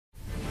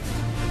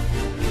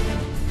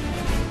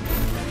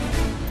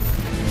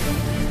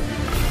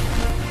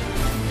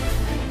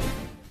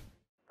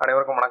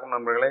அனைவருக்கும் வணக்கம்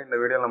நண்பர்களே. இந்த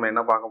வீடியோவில் நம்ம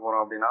என்ன பார்க்க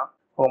போகிறோம் அப்படின்னா,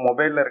 உங்கள்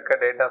மொபைலில் இருக்க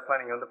டேட்டாஸ்லாம்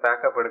நீங்கள் வந்து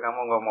பேக்கப்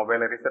எடுக்காமல் உங்கள்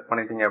மொபைலை ரீசெட்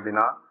பண்ணிட்டீங்க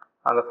அப்படின்னா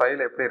அந்த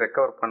ஃபைலை எப்படி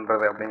ரெக்கவர்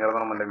பண்ணுறது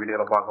அப்படிங்கிறத நம்ம இந்த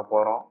வீடியோவில் பார்க்க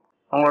போகிறோம்.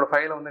 உங்களோட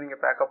ஃபைலை வந்து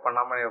நீங்கள் பேக்கப்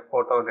பண்ணாமல்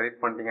ஃபோட்டோவை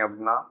டெலிட் பண்ணிட்டீங்க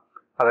அப்படின்னா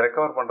அதை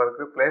ரெக்கவர்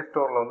பண்ணுறதுக்கு ப்ளே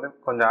ஸ்டோரில் வந்து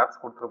கொஞ்சம்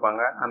ஆப்ஸ்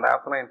கொடுத்துருப்பாங்க. அந்த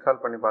ஆப்ஸ்லாம்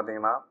இன்ஸ்டால் பண்ணி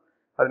பார்த்தீங்கன்னா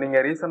அது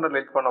நீங்கள் ரீசெண்டாக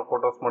டெலிட் பண்ண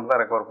ஃபோட்டோஸ் மட்டும்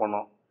தான் ரெக்கவர்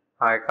பண்ணும்.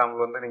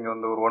 எக்ஸாம்பிள் வந்து நீங்கள்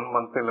வந்து ஒரு 1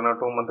 மந்த் இல்லைனா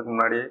 2 மந்த்துக்கு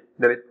முன்னாடி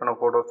டெலிட் பண்ண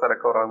ஃபோட்டோஸ் தான்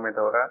ரெக்கவர் ஆகுமே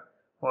தவிர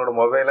உங்களோட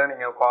மொபைலை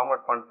நீங்கள்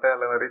ஃபார்மேட் பண்ணிட்டு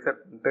இல்லை ரீசெட்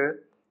பண்ணிட்டு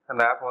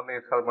அந்த ஆப் வந்து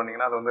இன்ஸ்டால்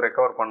பண்ணிங்கன்னா அது வந்து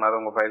ரெக்கவர் பண்ணாது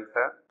உங்கள்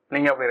ஃபைல்ஸை.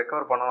 நீங்கள் அப்படி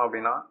ரெக்கவர் பண்ணணும்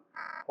அப்படின்னா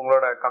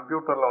உங்களோட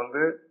கம்ப்யூட்டரில்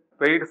வந்து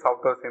பெய்டு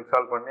சாஃப்ட்வேர்ஸ்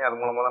இன்ஸ்டால் பண்ணி அது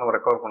மூலமாக தான் நம்ம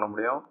ரெக்கவர் பண்ண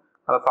முடியும்.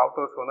 அந்த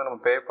சாஃப்ட்வேர்ஸ் வந்து நம்ம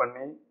பே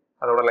பண்ணி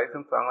அதோட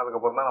லைசன்ஸ்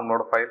வாங்கினதுக்கப்புறம் தான்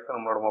நம்மளோட ஃபைல்ஸை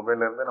நம்மளோட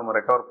மொபைல்லேருந்து நம்ம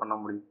ரெக்கவர் பண்ண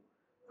முடியும்.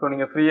 ஸோ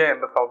நீங்கள் ஃப்ரீயாக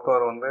எந்த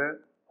சாஃப்ட்வேர் வந்து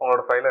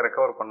உங்களோட ஃபைலை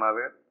ரெக்கவர்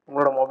பண்ணாது.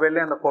 உங்களோட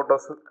மொபைல்லே அந்த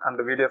ஃபோட்டோஸ்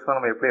அந்த வீடியோஸ்லாம்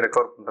நம்ம எப்படி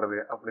ரெக்கவர் பண்ணுறது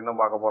அப்படின்னு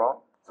தான் பார்க்க போகிறோம்.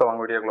 ஸோ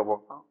அவங்க வீடியோக்குள்ளே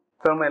போகலாம்.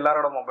 ஸோ நம்ம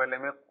எல்லாரோட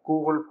மொபைல்லையுமே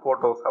கூகுள்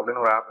ஃபோட்டோஸ்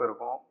அப்படின்னு ஒரு ஆப்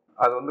இருக்கும்.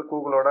 அது வந்து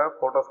கூகுளோட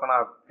ஃபோட்டோஸ்க்கான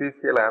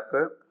அஃபீஷியல் ஆப்பு.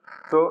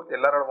 ஸோ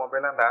எல்லாரோட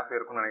மொபைலில் அந்த ஆப்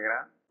இருக்குன்னு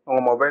நினைக்கிறேன்.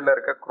 உங்கள் மொபைலில்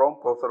இருக்க க்ரோம்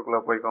ப்ரௌசருக்குள்ளே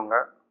போய்க்கோங்க.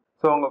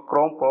 ஸோ உங்கள்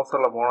க்ரோம்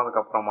ப்ரௌசரில்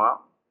போனதுக்கப்புறமா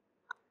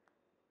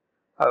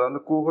அது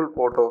வந்து கூகுள்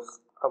ஃபோட்டோஸ்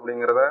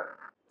அப்படிங்கிறத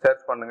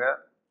சர்ச் பண்ணுங்கள்.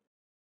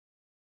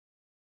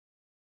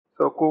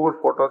 ஸோ கூகுள்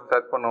ஃபோட்டோஸ்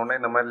சர்ச் பண்ண உடனே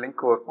இந்த மாதிரி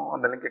லிங்க் இருக்கும்.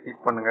 அந்த லிங்கை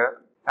கிளிக் பண்ணுங்கள்.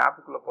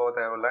 ஆப்புக்குள்ளே போக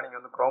தேவையில்லை.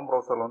 நீங்கள் வந்து க்ரோம்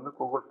ப்ரௌசரில் வந்து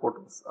கூகுள்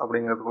ஃபோட்டோஸ்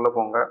அப்படிங்கிறதுக்குள்ளே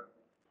போங்க.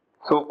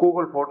 ஸோ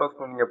கூகுள்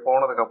ஃபோட்டோஸ்க்கு நீங்கள்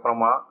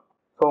போனதுக்கப்புறமா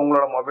ஸோ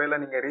உங்களோட மொபைலை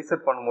நீங்கள்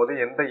ரீசெட் பண்ணும்போது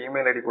எந்த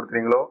இமெயில் ஐடி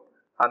கொடுத்துறீங்களோ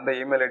அந்த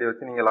இமெயில் ஐடி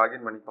வச்சு நீங்கள்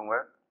லாகின் பண்ணிக்கோங்க.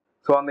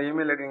 ஸோ அந்த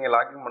இமெயில் ஐடி நீங்கள்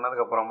லாகின்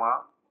பண்ணதுக்கப்புறமா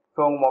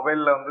ஸோ உங்கள்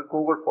மொபைலில் வந்து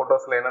கூகுள்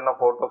ஃபோட்டோஸில் என்னென்ன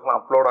ஃபோட்டோஸ்லாம்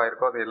அப்லோட்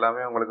ஆகிருக்கோ அது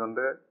எல்லாமே உங்களுக்கு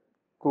வந்து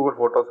கூகுள்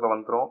ஃபோட்டோஸில்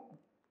வந்துடும்.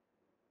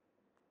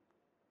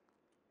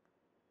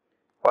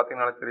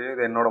 பார்த்தீங்கன்னா தெரியும்,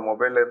 இது என்னோடய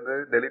மொபைல்லேருந்து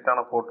டெலிட்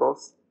ஆன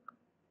ஃபோட்டோஸ்.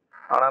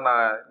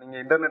 ஆனால்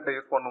நீங்கள் இன்டர்நெட்டை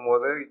யூஸ்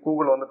பண்ணும்போது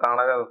கூகுள் வந்து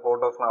தானாகவே அந்த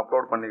ஃபோட்டோஸ்லாம்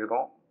அப்லோட்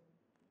பண்ணிக்கிடும்.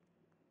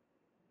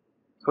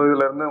 ஸோ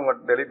இதிலேருந்து உங்கள்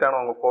டெலிட் ஆன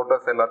உங்கள்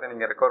ஃபோட்டோஸ் எல்லாத்தையும்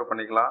நீங்கள் ரெக்கவர்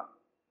பண்ணிக்கலாம்.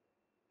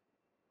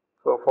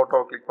 ஸோ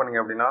ஃபோட்டோவை கிளிக் பண்ணிங்க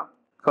அப்படின்னா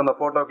ஸோ அந்த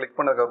ஃபோட்டோவை கிளிக்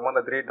பண்ணதுக்கப்புறமா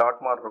அந்த 3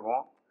 டாட் மார்க்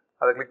இருக்கும்.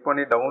 அதை கிளிக்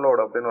பண்ணி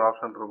டவுன்லோட் அப்படின்னு ஒரு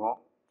ஆப்ஷன் இருக்கும்.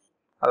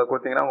 அதை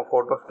கொடுத்தீங்கன்னா உங்கள்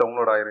ஃபோட்டோஸ்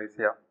டவுன்லோட் ஆகிடும்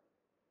ஈஸியாக.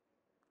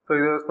 ஸோ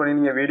இதை யூஸ் பண்ணி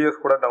நீங்கள்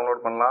வீடியோஸ் கூட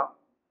டவுன்லோட் பண்ணலாம்.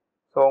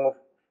 ஸோ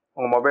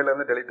உங்கள்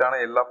மொபைல்லேருந்து டெலிட்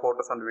ஆன எல்லா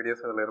ஃபோட்டோஸ் அண்ட்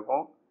வீடியோஸ் இதில்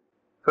இருக்கும்.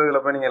 ஸோ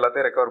இதில் போய் நீங்கள்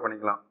எல்லாத்தையும் ரெக்கவர்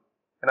பண்ணிக்கலாம்.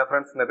 ஏன்னா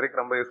ஃப்ரெண்ட்ஸ், இந்த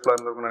ட்ரிக் ரொம்ப யூஸ்ஃபுல்லாக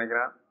இருந்திருக்குன்னு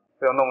நினைக்கிறேன்.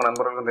 இது வந்து உங்கள்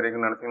நண்பர்களுக்கும்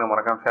தெரியும்னு நினச்சிங்கன்னா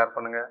மறக்காம ஷேர்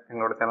பண்ணுங்கள்.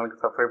 எங்களோட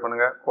சேனலுக்கு சப்ஸ்கிரைப்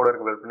பண்ணுங்கள். கூட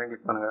இருக்க பெல் பண்ணி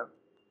கிளிக் பண்ணுங்கள்.